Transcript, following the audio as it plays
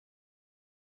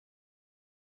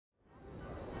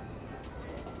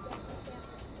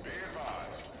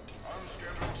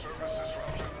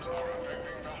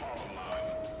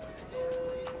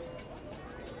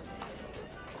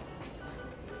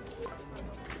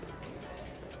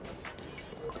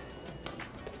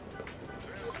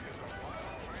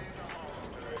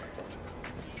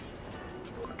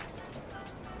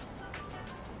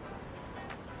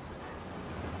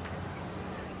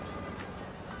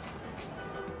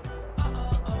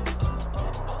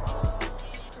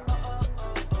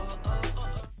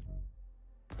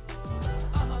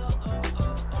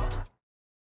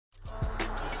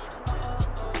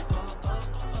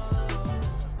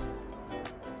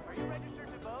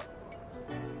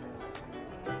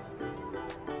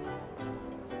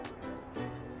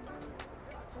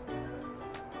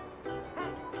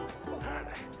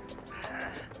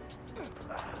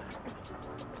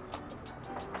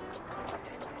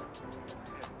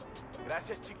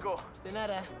Gracias, chico. De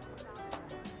nada.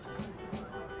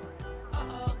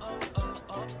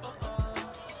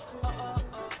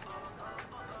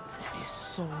 That is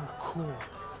so cool.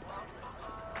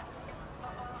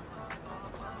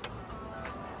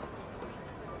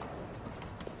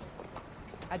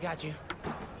 I got you.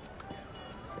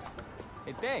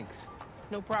 Hey, thanks.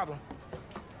 No problem.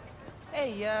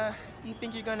 Hey, you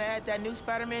think you're gonna add that new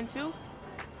Spider-Man too?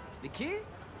 The kid?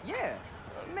 Yeah,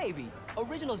 maybe.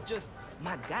 Original's just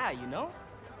my guy, you know?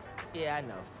 Yeah, I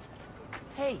know.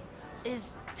 Hey,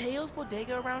 is Teo's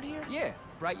Bodega around here? Yeah,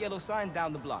 bright yellow sign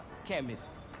down the block. Can't miss it.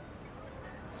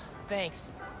 Thanks.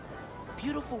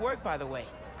 Beautiful work, by the way.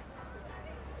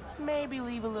 Maybe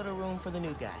leave a little room for the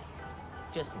new guy,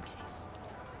 just in case.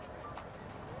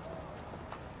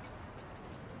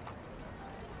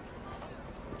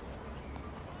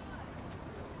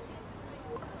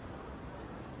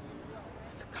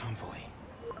 The convoy.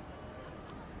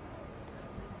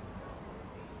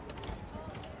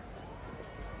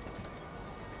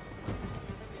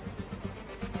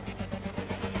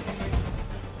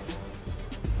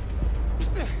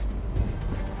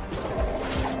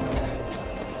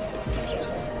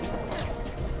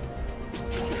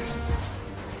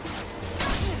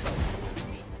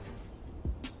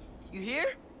 You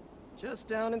here? Just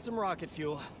down in some rocket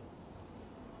fuel.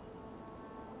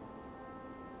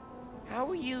 How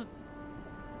are you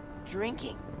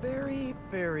drinking? Very,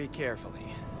 very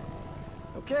carefully.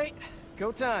 Okay,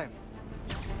 go time.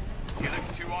 Helix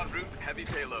 2 en route with heavy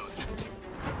payload.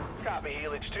 Copy,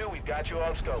 Helix 2. We've got you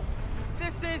on scope.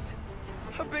 This is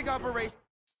a big operation.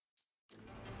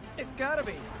 It's gotta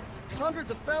be.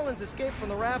 Hundreds of felons escaped from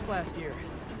the raft last year.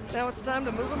 Now it's time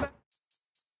to move them back.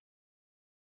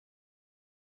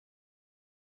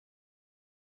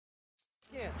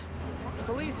 Again.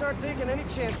 Police aren't taking any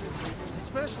chances,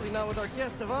 especially not with our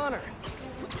guest of honor.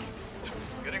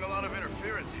 Getting a lot of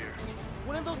interference here.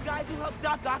 One of those guys who helped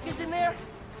Doc Ock is in there?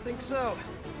 Think so.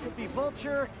 Could be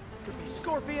Vulture, could be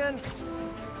Scorpion,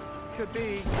 could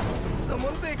be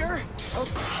someone bigger.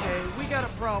 Okay, we got a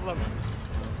problem.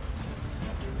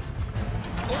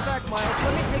 Hold back, Miles.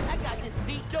 Let me take... I got this,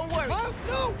 Pete. Don't worry. Miles,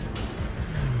 no!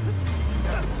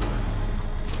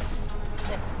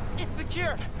 It's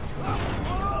secure.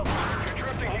 You're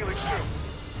drifting, Helix 2.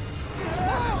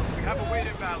 We have a weight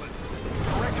imbalance.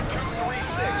 Corrected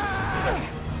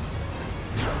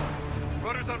 236.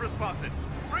 Rudder's unresponsive.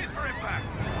 Brace for impact.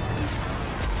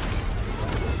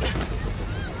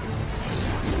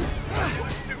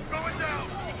 Helix 2 going down.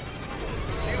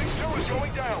 Helix 2 is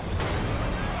going down.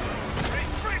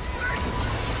 Brace, brace, brace!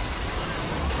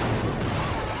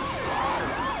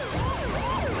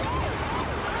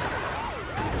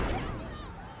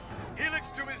 Helix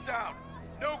 2 is down.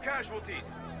 No casualties.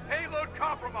 Payload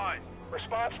compromised.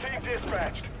 Response team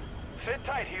dispatched. Sit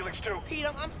tight, Helix 2. Pete,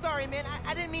 I'm sorry, man.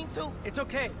 I didn't mean to. It's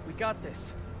okay. We got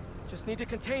this. Just need to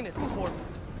contain it before...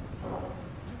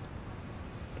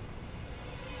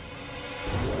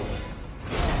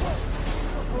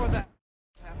 Before that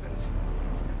happens.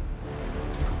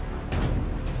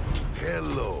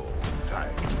 Hello,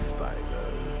 tiny spiders.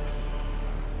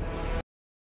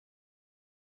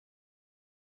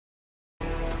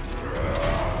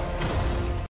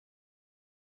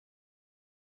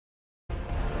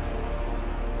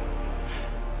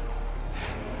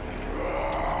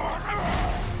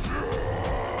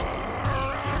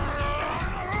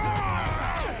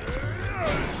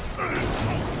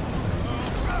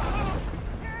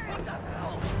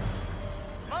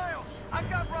 Miles, I've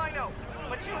got Rhino,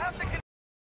 but you have to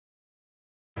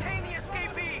contain the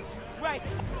escapees. Right.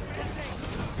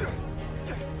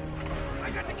 I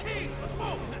got the keys. Let's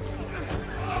move.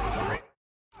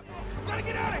 Gotta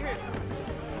get out of here!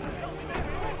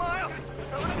 Miles,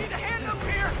 I need a hand up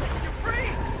here! You're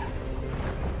free!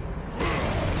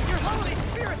 Your holiday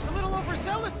spirit's a little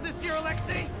overzealous this year,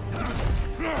 Alexei!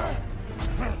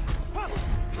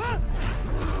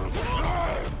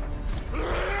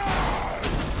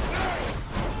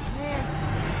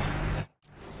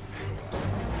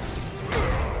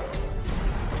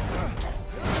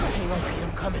 Hang on, Pete.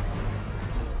 I'm coming.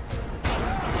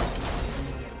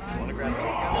 Wanna grab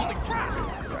takeout? Holy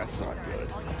crap! That's not good.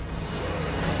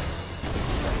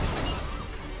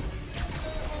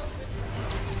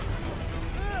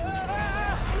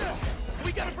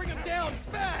 We gotta bring him down,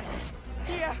 fast!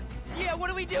 Yeah, what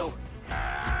do we do? Oh,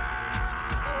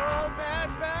 bad,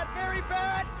 bad, very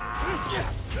bad!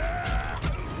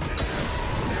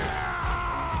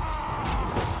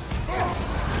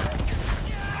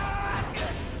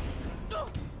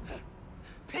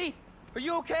 Pete, are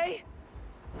you okay?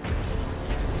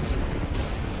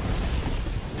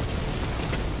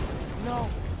 No, no.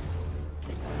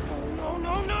 Oh, no,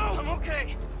 no, no! I'm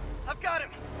okay. I've got him.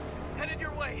 Headed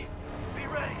your way. Be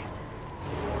ready.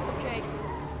 Okay.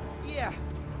 Yeah.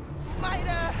 Might,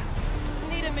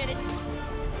 need a minute.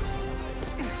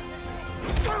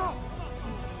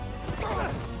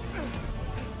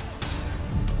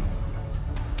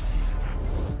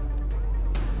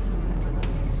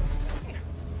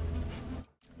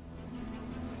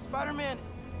 Spider-Man,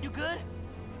 you good?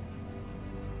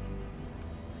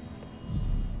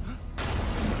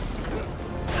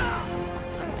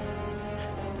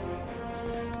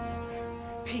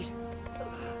 Pete.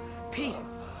 Pete.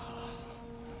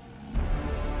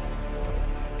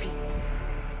 Pete.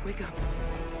 Wake up.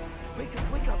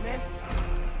 Wake up, man.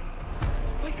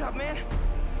 Wake up, man.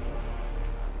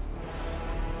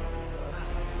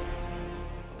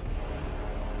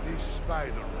 This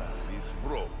Spider-Man is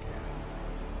broken.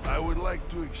 I would like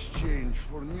to exchange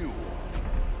for new one.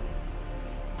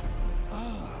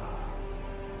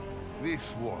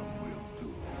 This one will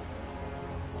do.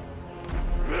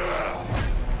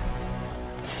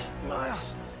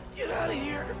 Miles, get out of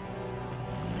here.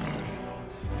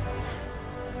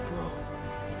 Bro.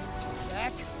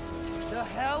 Back the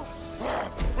hell?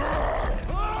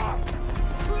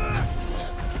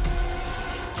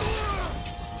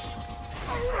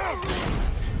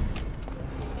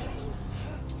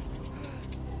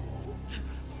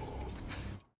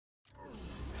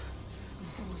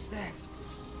 What was that?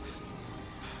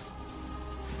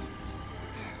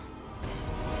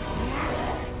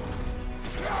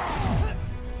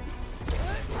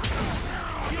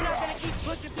 You're not gonna keep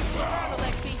pushing people around,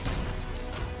 Alexei.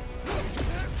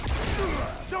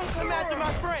 Don't come after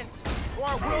my friends, or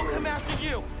I will come after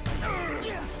you.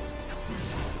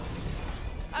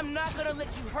 I'm not gonna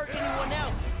let you hurt anyone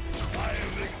else. I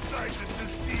am excited to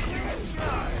see you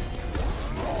try.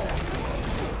 Small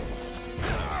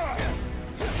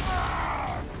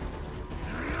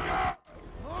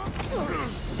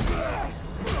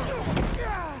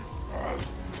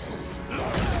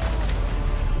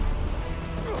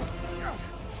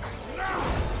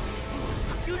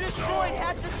You destroyed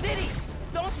half the city.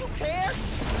 Don't you care?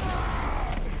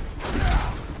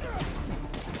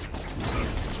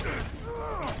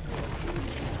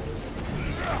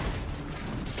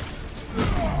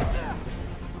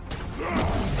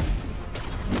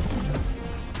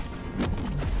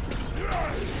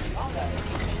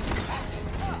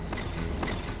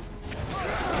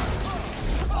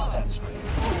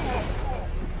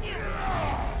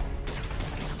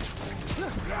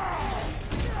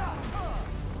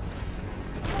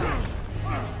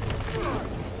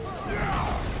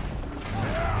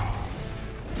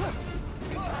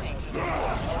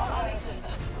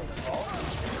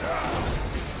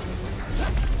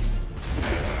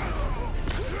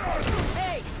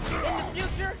 Hey, in the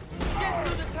future, just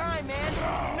do the time, man.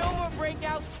 No more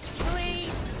breakouts,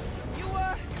 please. You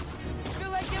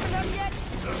feel like giving up yet?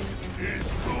 is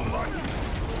too much.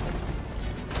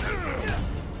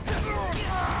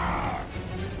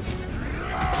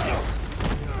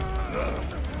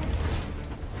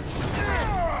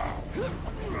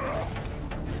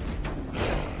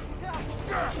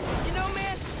 You know,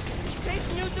 man,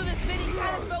 chasing you through the city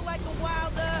kind of felt like a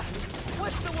wild,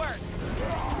 what's the word?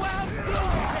 Wild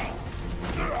goose chase.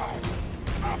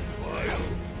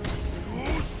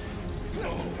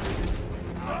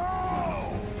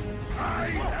 I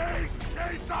hate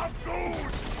chase of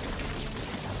goose!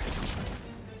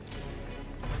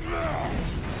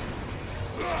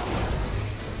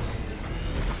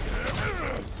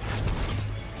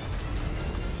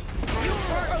 You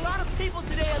hurt a lot of people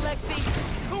today, Alexei.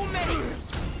 Too many.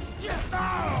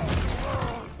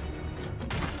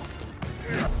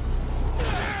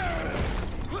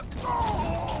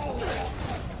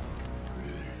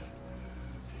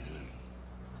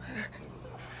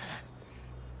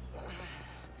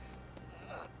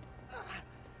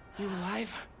 You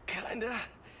alive? Kinda.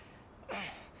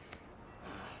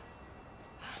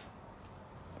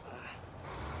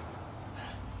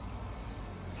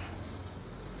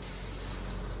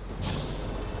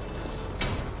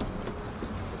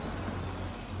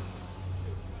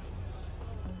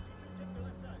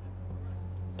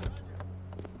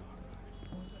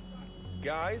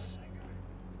 Guys?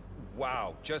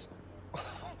 Wow, just...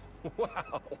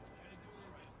 wow.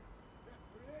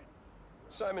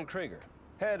 Simon Krieger,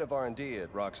 head of R&D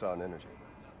at Roxxon Energy.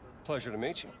 Pleasure to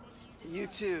meet you. You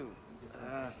too.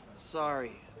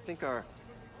 Sorry. I think our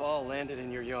ball landed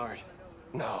in your yard.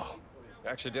 No,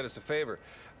 actually did us a favor.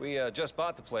 We just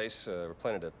bought the place. We're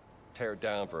planning to tear it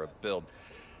down for a build.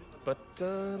 But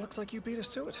looks like you beat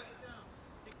us to it.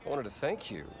 I wanted to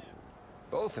thank you,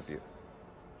 both of you.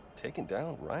 Taking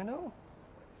down Rhino?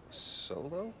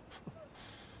 Solo?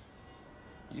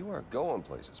 You are going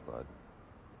places, bud.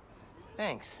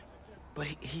 Thanks. But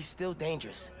he's still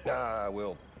dangerous. Nah,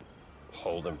 we'll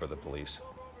hold him for the police.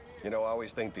 You know, I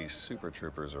always think these super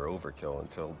troopers are overkill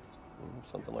until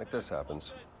something like this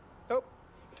happens. Oh,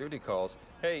 duty calls.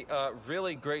 Hey,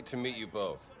 really great to meet you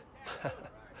both.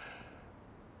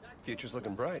 Future's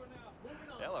looking bright.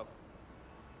 Hello.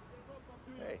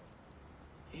 Hey.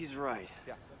 He's right.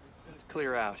 Yeah. Let's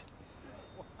clear out.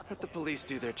 Let the police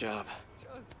do their job.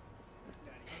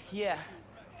 Yeah.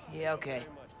 Yeah, okay.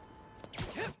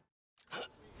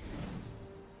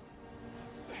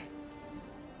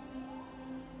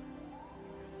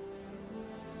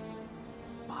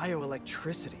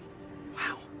 Bioelectricity.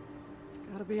 Wow.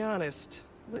 Gotta be honest,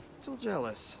 little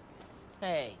jealous.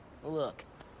 Hey, look.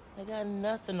 I got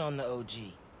nothing on the OG.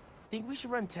 Think we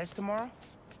should run tests tomorrow?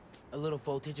 A little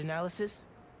voltage analysis?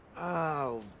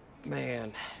 Oh,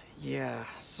 man. Yeah,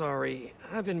 sorry.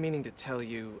 I've been meaning to tell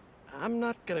you, I'm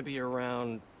not gonna be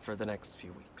around for the next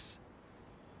few weeks.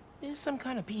 Is some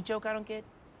kind of pee joke I don't get?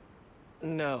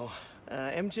 No.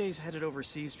 MJ's headed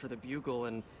overseas for the Bugle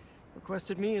and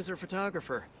requested me as her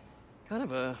photographer. Kind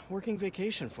of a working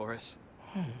vacation for us.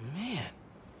 Oh, man.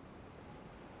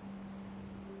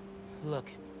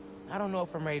 Look, I don't know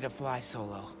if I'm ready to fly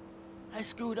solo. I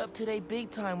screwed up today big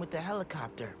time with the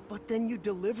helicopter. But then you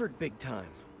delivered big time.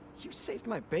 You saved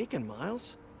my bacon,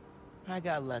 Miles. I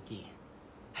got lucky.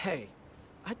 Hey,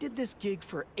 I did this gig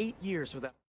for 8 years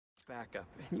without backup,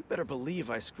 and you better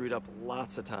believe I screwed up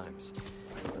lots of times.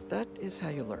 But that is how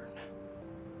you learn.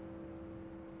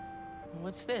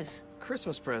 What's this?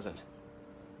 Christmas present.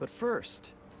 But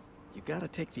first, you gotta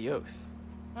take the oath.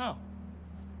 Oh.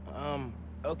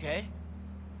 Okay.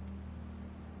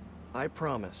 I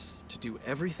promise to do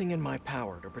everything in my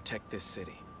power to protect this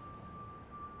city.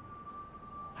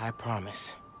 I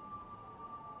promise.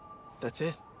 That's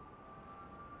it.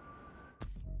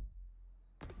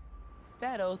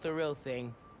 That oath a real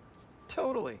thing.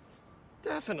 Totally.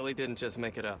 Definitely didn't just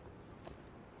make it up.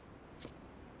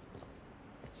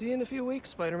 See you in a few weeks,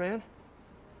 Spider-Man.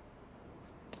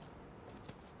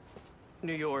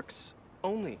 New York's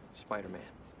only Spider-Man.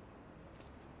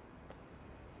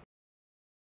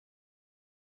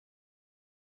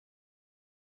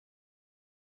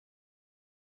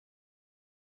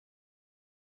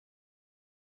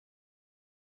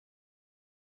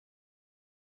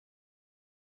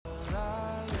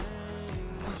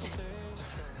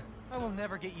 I will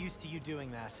never get used to you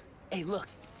doing that. Hey, look.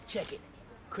 Check it.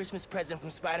 Christmas present from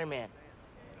Spider-Man.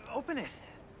 Open it.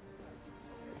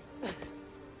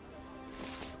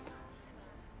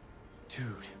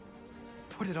 Dude,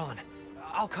 put it on.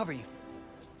 I'll cover you.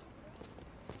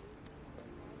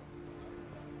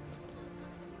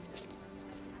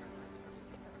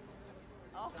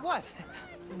 What?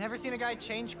 Never seen a guy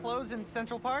change clothes in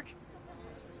Central Park?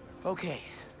 Okay.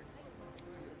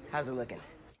 How's it looking?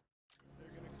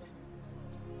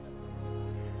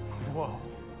 Whoa.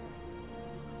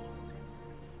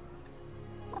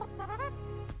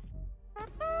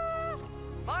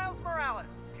 Miles Morales,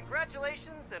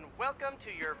 congratulations and welcome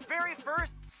to your very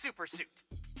first super suit.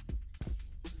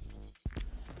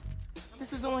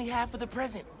 This is only half of the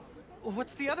present.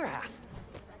 What's the other half?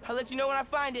 I'll let you know when I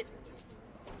find it.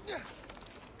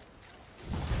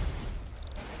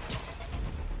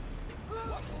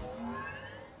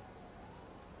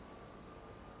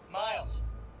 Miles,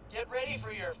 get ready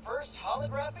for your first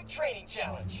holographic training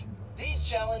challenge. These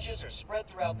challenges are spread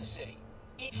throughout the city.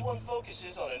 Each one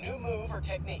focuses on a new move or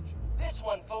technique. This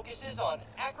one focuses on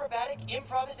acrobatic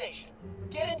improvisation.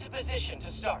 Get into position to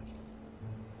start.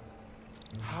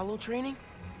 Holo training?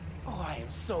 Oh, I am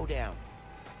so down.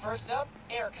 First up,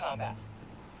 air combat.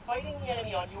 Fighting the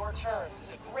enemy on your terms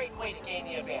is a great way to gain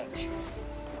the advantage.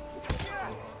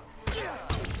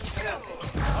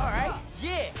 All right,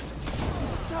 yeah.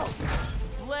 Let's go.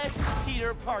 Bless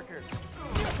Peter Parker.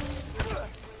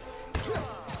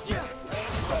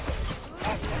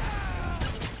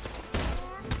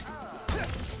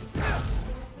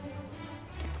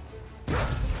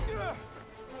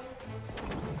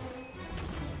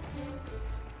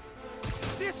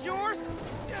 This yours?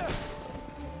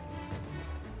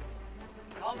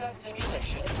 Combat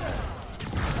simulation.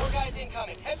 More guys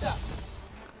incoming. Heads up.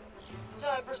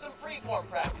 Time for some freeform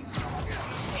practice.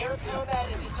 Air combat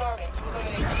is disarming to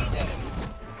eliminate these enemies.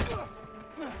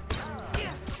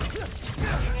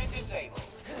 Unit disabled.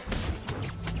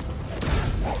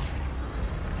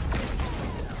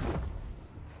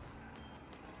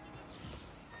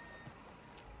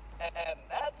 And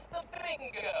that's the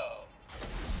bingo.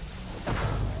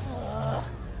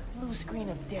 Blue screen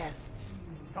of death.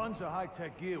 Tons of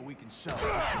high-tech gear we can sell.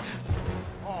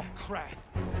 Oh, crap.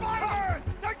 Spider!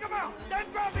 Take him out! Then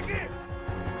grab the gear!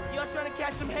 Y'all trying to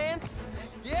catch some hands?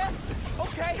 Yeah?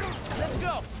 Okay, let's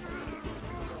go.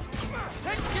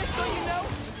 Just so you know,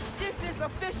 this is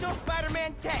official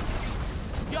Spider-Man tech.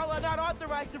 Y'all are not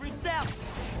authorized to resell.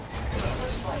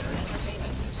 Super Spider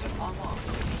Entertainment System online.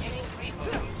 Beginning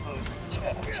reboot.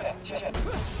 Check.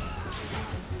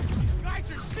 These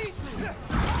guys are see-through!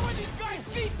 How are these guys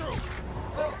see-through?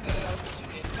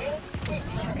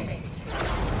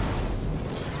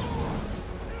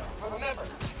 Remember,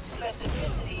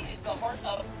 specificity is the heart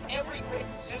of every great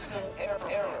system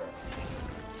error.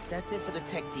 That's it for the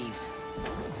tech thieves.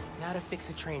 Now to fix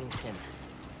a training sim.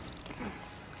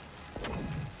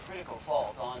 Critical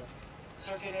fault on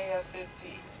Circuit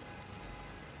AF-15.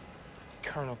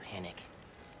 Kernel panic.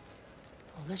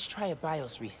 Oh, let's try a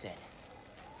BIOS reset.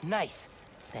 Nice.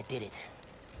 That did it.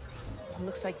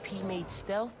 Looks like P made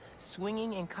stealth,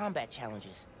 swinging, and combat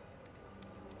challenges.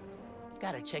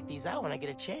 Gotta check these out when I get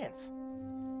a chance.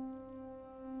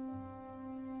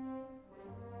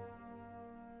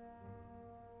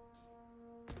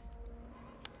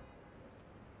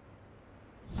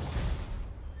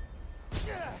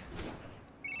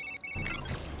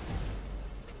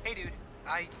 Hey, dude.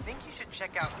 I think you should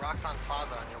check out Roxxon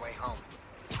Plaza on your way home.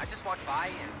 I just walked by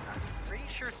and I'm pretty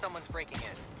sure someone's breaking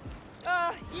in.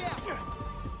 Yeah.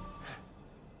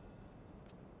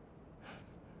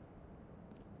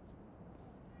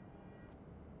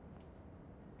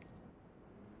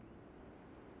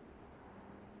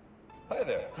 Hi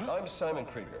there, I'm Simon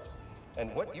Krieger.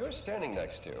 And what you're standing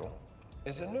next to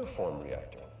is a Nuform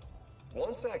reactor.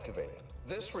 Once activated,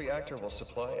 this reactor will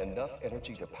supply enough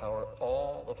energy to power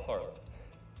all of Harlem.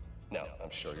 Now,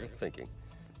 I'm sure you're thinking,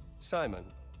 Simon,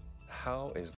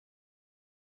 how is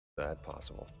that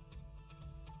possible?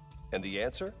 And the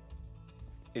answer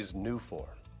is Nuform.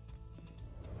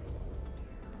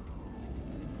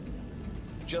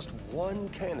 Just one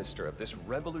canister of this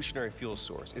revolutionary fuel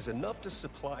source is enough to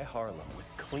supply Harlem with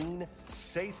clean,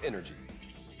 safe energy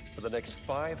for the next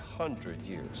 500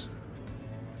 years.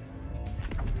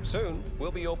 Soon,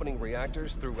 we'll be opening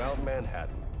reactors throughout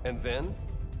Manhattan, and then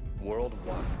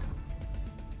worldwide.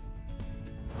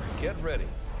 Get ready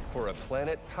for a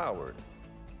planet powered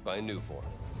by Nuform.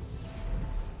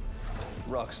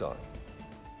 Roxxon,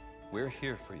 we're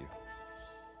here for you.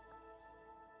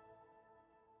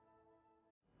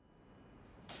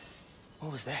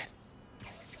 What was that?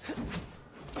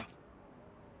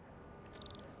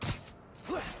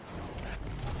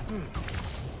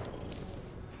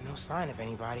 No sign of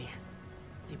anybody.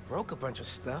 They broke a bunch of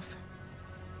stuff.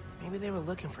 Maybe they were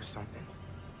looking for something.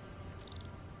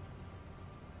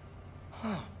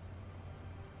 Huh.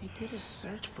 They did a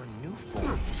search for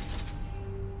Nuform.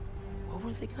 What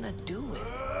were they gonna do with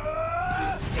it?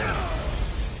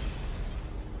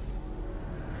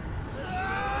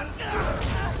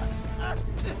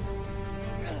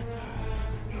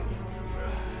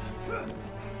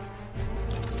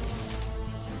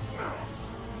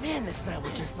 Man, this night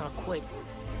will just not quit.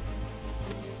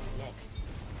 Next.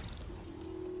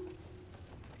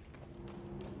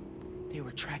 They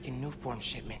were tracking Nuform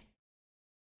shipment.